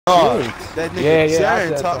Oh, that nigga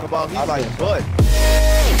Jaren talking about he like butt.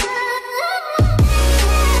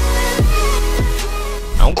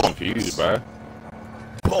 I'm confused, bro.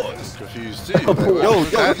 Pause. Confused too. Yo.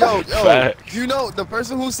 Facts. You know the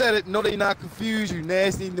person who said it. No, they not confused. You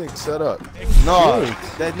nasty nigga. Shut up. No,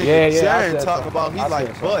 that nigga Jaren talking about he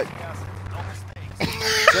like butt.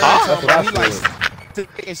 Jaren talking about he like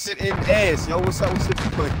taking shit in ass. Yo, what's up with shit you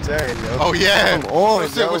put Jaren, yo? Oh yeah. Come on,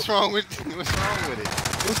 What's wrong with it?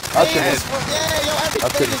 Everything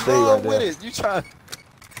is wrong with it. You trying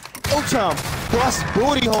to bust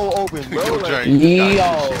booty hole open, bro. Like,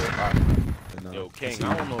 Yo, King,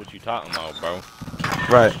 I don't know what you talking about, bro.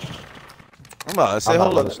 right. I'm about to say,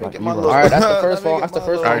 hold up. Get my little. All right, that's the first phone. That's the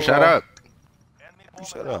first All phone. right, shut up. You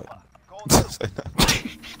shut up.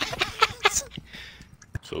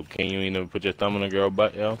 So, King, you ain't never put your thumb in a girl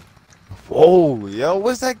butt, yo? Whoa, yo,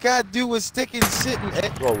 what's that guy do with sticking shit in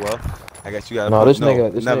it? Oh, well, I guess you gotta. No, this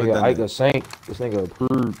nigga, done Ike Saint. This nigga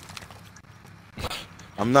approved.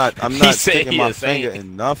 I'm not sticking my finger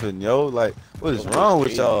in nothing, yo. Like, what is wrong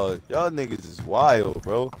with y'all? Y'all niggas is wild,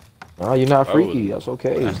 bro. No, you're not freaky. That's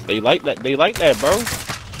okay. They like that. They like that, bro.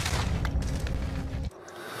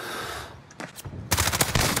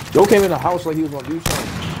 Joe came in the house like he was gonna do something.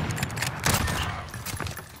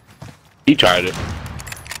 He tried it.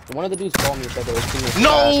 One of the dudes called me and said there was too much.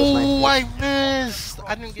 No, I missed.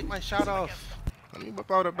 I didn't get my shot off. Let me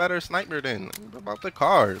whip out a better sniper then. Let me whip out the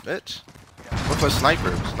car, bitch. Whip a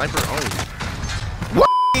sniper. Sniper only. What?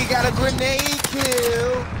 He got a grenade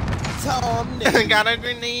kill. Tom Got a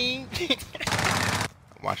grenade.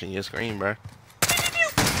 I'm watching your screen, bro.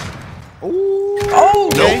 Ooh. Oh,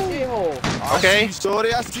 okay. No. Okay.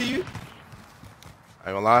 Shorty, I see you. I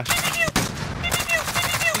ain't gonna lie.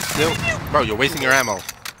 Still, bro, you're wasting your ammo.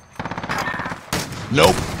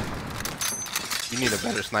 Nope. You need a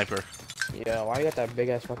better sniper. Yeah, why you got that big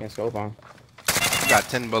ass fucking scope on? You got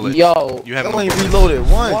 10 bullets. Yo, you haven't only reloaded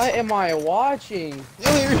once. What am I watching? You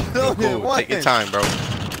ain't reloaded once. Take your time, bro.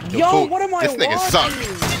 Yo, what am I watching? This nigga suck.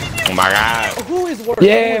 Oh my god. Who is worse?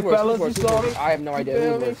 Yeah, Who is worse? fellas, Who is you worse? saw Who is me? worse? I have no idea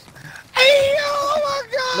who is worse. Hey, yo, oh my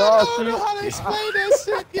god. No, I don't know how to explain that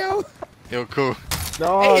shit, yo. Yo, cool.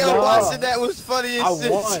 No, Hey, yo, no. watching that was funny as I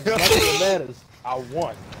shit. won. yo. That's what matters. I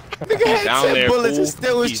won. Nigga had Down 10 there, bullets cool. and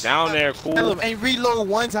still was He's down there, cool. Ain't reload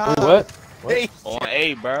one time. What? Hey, On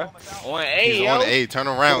A, bro. On A, He's yo. on A. Turn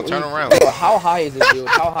around. Turn around. Yo, how high is this dude?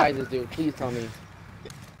 How high is this dude? Please tell me.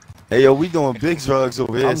 hey, yo, we doing big drugs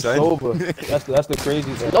over here, I'm son. sober. That's the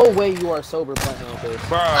crazy thing. No way you are sober playing like this.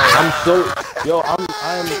 Bro. I'm so yo.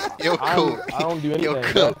 Yo, cool. I don't do anything. Yo,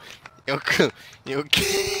 cool. Yo, cool. Yo,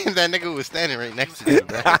 that nigga was standing right next to you,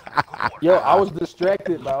 bro. Yo, I was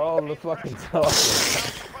distracted by all the fucking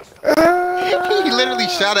talking. He literally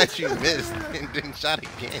shot at you, missed, and then shot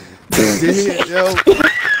again. Yeah, yo.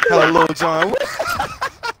 Hello, John.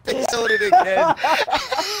 They sold it again.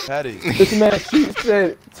 Patty. This man, she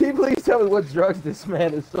said, "T, please tell me what drugs this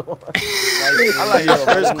man is on." I like your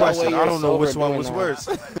first question. I don't know which one was worse.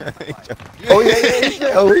 Oh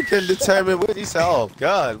yeah. Oh, we can determine what he said. Oh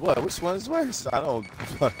God, what? Which one is worse? I don't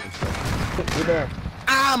fucking know.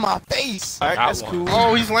 Ah, my face. All right, that's cool.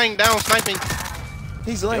 Oh, he's laying down sniping.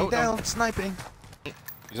 He's laying down sniping.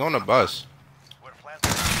 He's on the bus.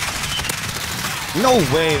 No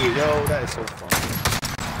way, yo. That is so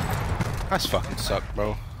funny. That's fucking suck,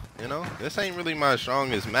 bro. You know, this ain't really my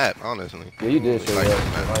strongest map, honestly. Yeah, you did say Like that.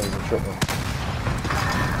 that. I ain't even tripping.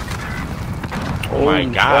 Oh my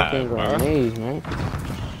Holy god, fucking bro. grenade, man.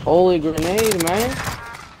 Holy grenade, man.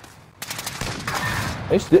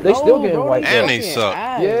 They still getting wiped And out. they suck.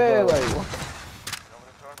 Yeah, like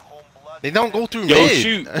They don't go through Yo, mid.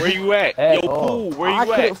 shoot. Where you at? At Yo, all. Pool. Where you I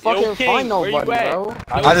couldn't at? fucking Yo, King. find Where you nobody, at? bro.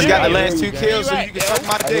 I just got the Yo, last you, 2 man. kills so Where you you can at, suck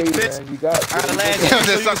my I hear dick, you, bitch. man. You got. I got the last Yo, 2 so just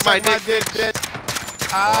you can suck suck my my dick. dick, bitch.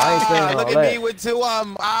 I ain't saying Look all at me that. with 2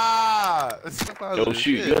 Yo,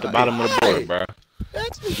 shoot. You at the bottom of the board, bro.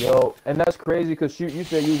 Yo, and that's crazy because shoot, you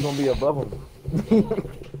said you was gonna be above him.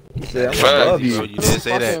 You said I'm Fuck, above Bro, you. you did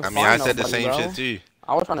say that. I mean, I said the Nobody, same bro. shit too.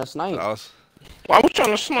 I was trying to snipe. I was, I was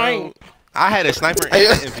trying to snipe. I had a sniper and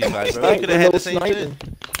an MP5, bro. You could have had the same shit.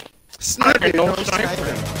 Sniping, No no sniping.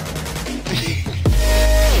 sniping.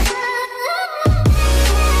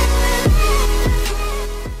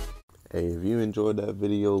 Hey, if you enjoyed that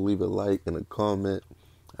video, leave a like and a comment.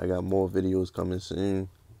 I got more videos coming soon.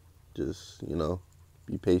 Just, you know,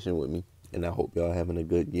 be patient with me. And I hope y'all having a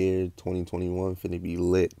good year. 2021 finna be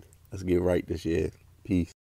lit. Let's get right this year. Peace.